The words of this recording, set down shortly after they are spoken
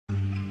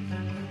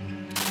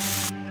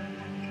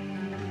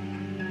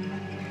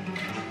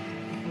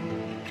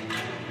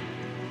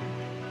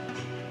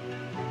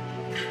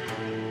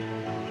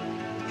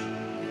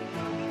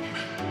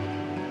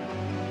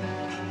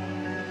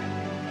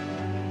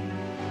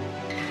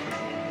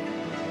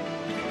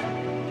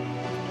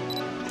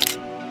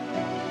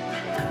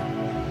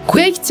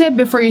quick tip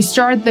before you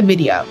start the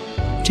video.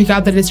 Check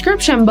out the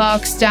description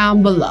box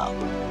down below.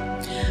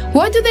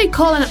 What do they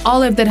call an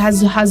olive that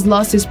has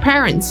lost its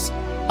parents?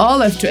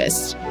 Olive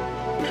twist.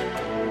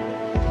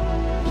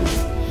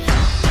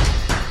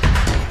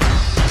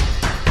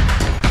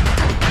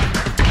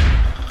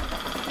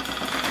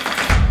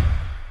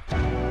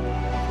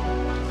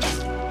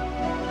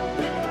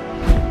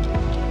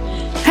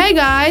 Hey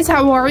guys,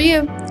 how are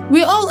you?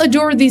 We all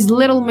adore these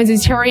little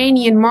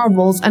Mediterranean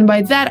marvels, and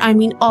by that I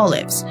mean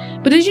olives.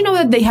 But did you know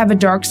that they have a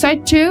dark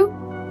side too?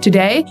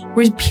 Today,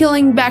 we're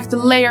peeling back the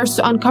layers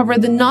to uncover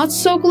the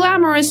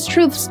not-so-glamorous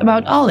truths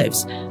about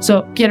olives.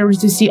 So get ready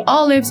to see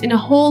olives in a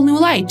whole new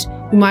light.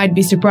 You might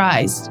be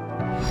surprised.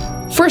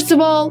 First of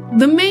all,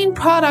 the main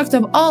product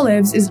of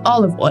olives is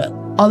olive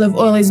oil. Olive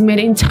oil is made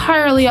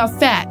entirely of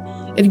fat.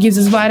 It gives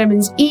us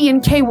vitamins E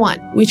and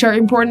K1, which are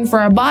important for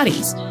our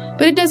bodies.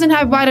 But it doesn't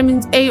have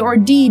vitamins A or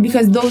D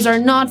because those are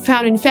not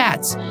found in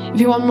fats.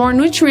 If you want more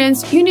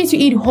nutrients, you need to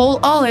eat whole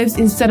olives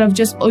instead of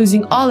just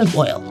using olive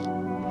oil.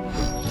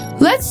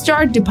 Let's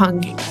start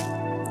debunking.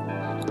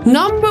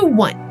 Number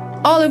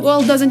 1. Olive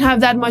oil doesn't have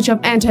that much of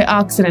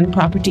antioxidant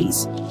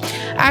properties.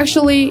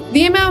 Actually,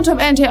 the amount of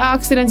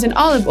antioxidants in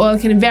olive oil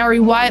can vary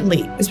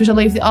widely,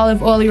 especially if the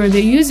olive oil you're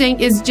using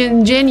is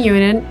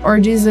genuine or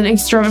is an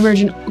extra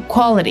virgin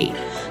quality.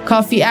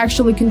 Coffee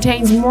actually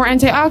contains more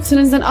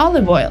antioxidants than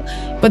olive oil,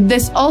 but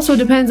this also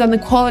depends on the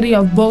quality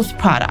of both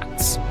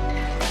products.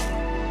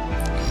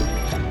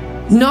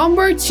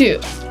 Number 2.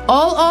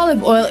 All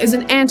olive oil is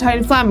an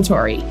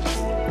anti-inflammatory.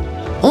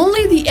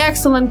 Only the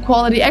excellent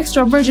quality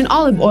extra virgin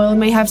olive oil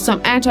may have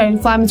some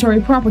anti-inflammatory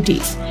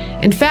properties.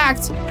 In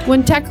fact,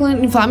 when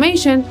tackling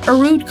inflammation, a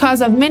root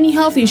cause of many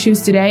health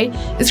issues today,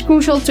 it's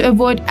crucial to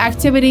avoid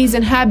activities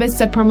and habits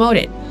that promote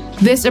it.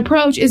 This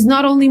approach is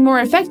not only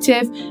more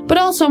effective, but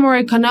also more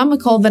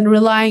economical than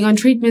relying on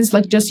treatments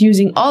like just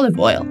using olive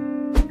oil.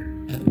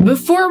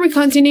 Before we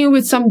continue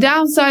with some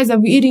downsides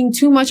of eating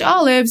too much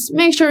olives,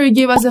 make sure you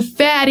give us a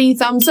fatty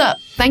thumbs up.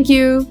 Thank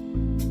you.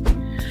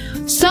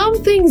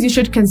 Some things you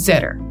should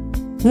consider.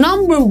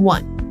 Number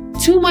 1.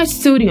 Too much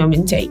sodium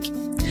intake.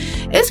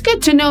 It's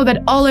good to know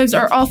that olives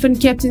are often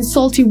kept in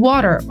salty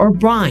water or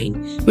brine,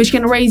 which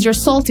can raise your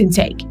salt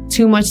intake.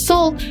 Too much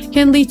salt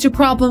can lead to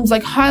problems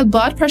like high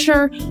blood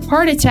pressure,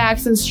 heart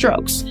attacks, and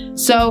strokes.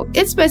 So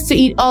it's best to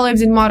eat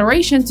olives in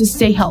moderation to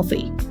stay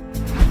healthy.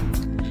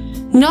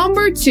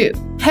 Number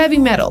 2. Heavy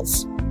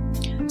metals.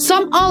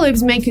 Some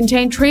olives may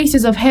contain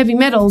traces of heavy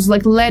metals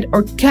like lead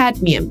or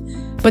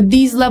cadmium, but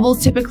these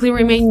levels typically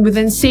remain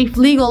within safe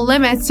legal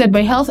limits set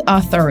by health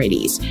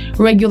authorities.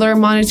 Regular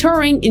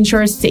monitoring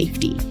ensures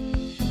safety.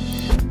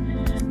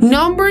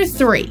 Number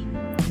 3.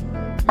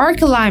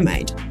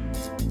 Acrylamide.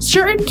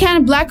 Certain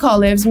canned black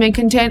olives may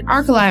contain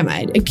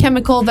acrylamide, a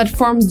chemical that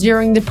forms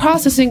during the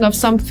processing of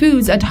some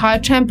foods at high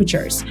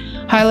temperatures.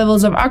 High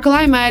levels of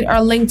acrylamide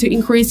are linked to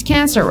increased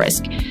cancer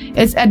risk.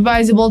 It's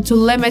advisable to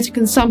limit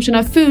consumption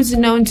of foods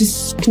known to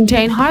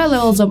contain high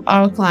levels of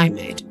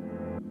acrylamide.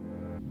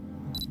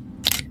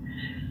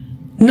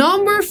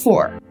 Number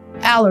 4.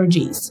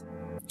 Allergies.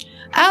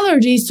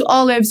 Allergies to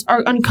olives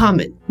are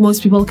uncommon.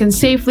 Most people can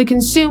safely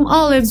consume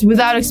olives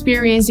without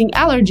experiencing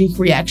allergic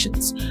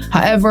reactions.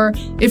 However,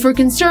 if you're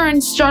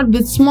concerned, start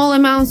with small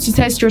amounts to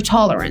test your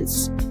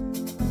tolerance.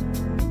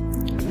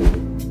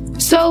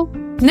 So,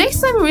 next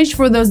time you reach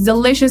for those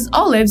delicious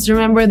olives,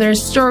 remember their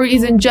story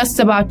isn't just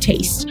about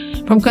taste.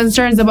 From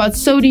concerns about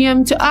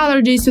sodium to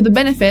allergies to the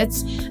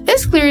benefits,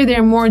 it's clear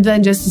they're more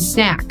than just a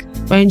snack.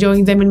 By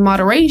enjoying them in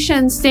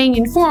moderation, staying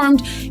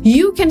informed,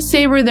 you can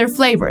savor their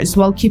flavors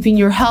while keeping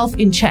your health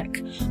in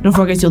check. Don't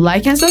forget to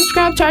like and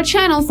subscribe to our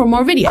channel for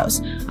more videos.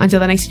 Until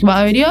the next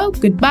video,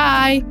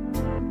 goodbye!